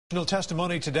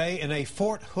Testimony today in a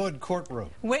Fort Hood courtroom.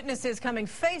 Witnesses coming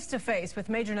face to face with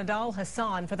Major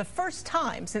Hasan for the first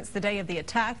time since the day of the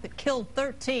attack that killed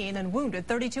 13 and wounded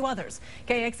 32 others.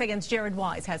 KXAN's Jared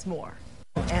Wise has more.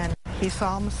 And he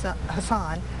saw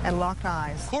Hasan and locked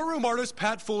eyes. Courtroom artist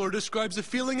Pat Fuller describes the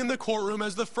feeling in the courtroom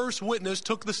as the first witness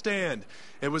took the stand.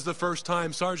 It was the first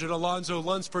time Sergeant Alonzo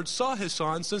Lunsford saw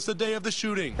Hasan since the day of the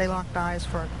shooting. They locked eyes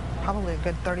for probably a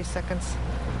good 30 seconds.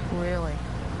 Really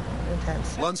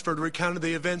intense. Lunsford recounted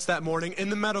the events that morning in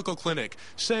the medical clinic,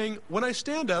 saying, "When I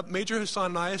stand up, Major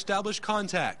Hasan and I establish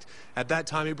contact. At that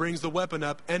time, he brings the weapon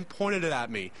up and pointed it at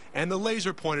me, and the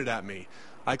laser pointed at me.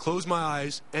 I closed my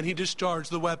eyes, and he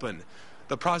discharged the weapon."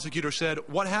 The prosecutor said,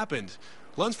 "What happened?"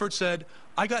 Lunsford said,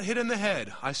 "I got hit in the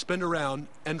head. I spun around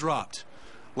and dropped."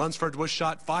 Lunsford was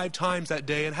shot 5 times that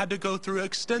day and had to go through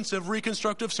extensive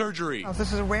reconstructive surgery.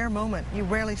 This is a rare moment. You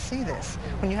rarely see this.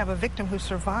 When you have a victim who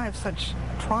survived such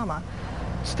trauma,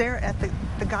 stare at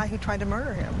the guy who tried to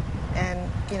murder him.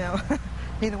 And, you know,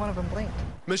 neither one of them blinked.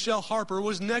 Michelle Harper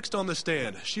was next on the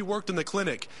stand. She worked in the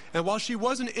clinic, and while she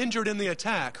wasn't injured in the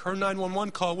attack, her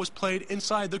 911 call was played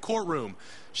inside the courtroom.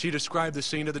 She described the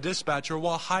scene to the dispatcher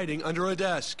while hiding under a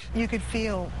desk. You could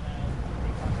feel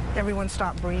everyone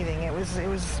stopped breathing. It was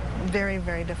very,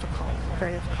 very difficult.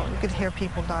 Very difficult. You could hear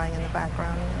people dying in the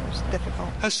background. It was difficult.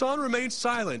 Hasan remained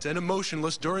silent and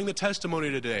emotionless during the testimony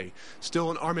today, still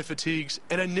in army fatigues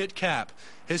and a knit cap.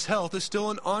 His health is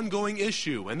still an ongoing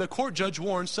issue, and the court judge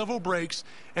warned several breaks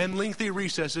and lengthy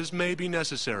recesses may be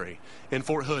necessary. In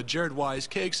Fort Hood, Jared Wise,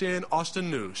 KXAN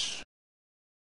Austin News.